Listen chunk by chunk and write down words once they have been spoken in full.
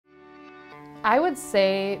I would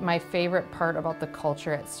say my favorite part about the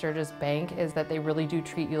culture at Sturgis Bank is that they really do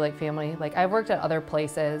treat you like family. Like, I've worked at other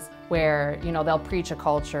places where, you know, they'll preach a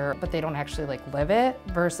culture, but they don't actually like live it,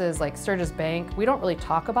 versus like Sturgis Bank, we don't really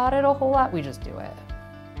talk about it a whole lot, we just do it.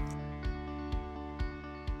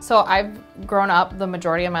 So I've grown up the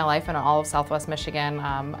majority of my life in all of Southwest Michigan.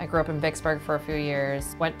 I grew up in Vicksburg for a few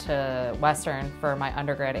years, went to Western for my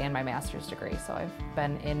undergrad and my master's degree. So I've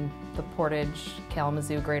been in the Portage,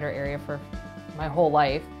 Kalamazoo greater area for my whole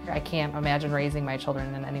life. I can't imagine raising my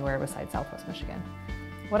children in anywhere besides Southwest Michigan.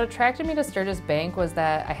 What attracted me to Sturgis Bank was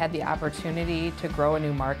that I had the opportunity to grow a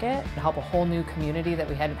new market and help a whole new community that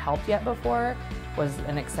we hadn't helped yet before. Was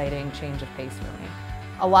an exciting change of pace for me.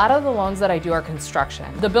 A lot of the loans that I do are construction.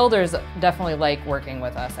 The builders definitely like working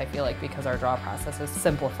with us, I feel like, because our draw process is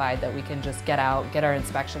simplified, that we can just get out, get our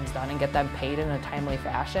inspections done, and get them paid in a timely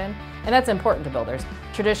fashion. And that's important to builders.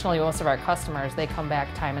 Traditionally, most of our customers, they come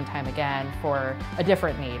back time and time again for a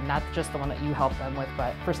different need, not just the one that you help them with,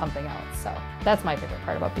 but for something else. So that's my favorite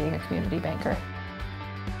part about being a community banker.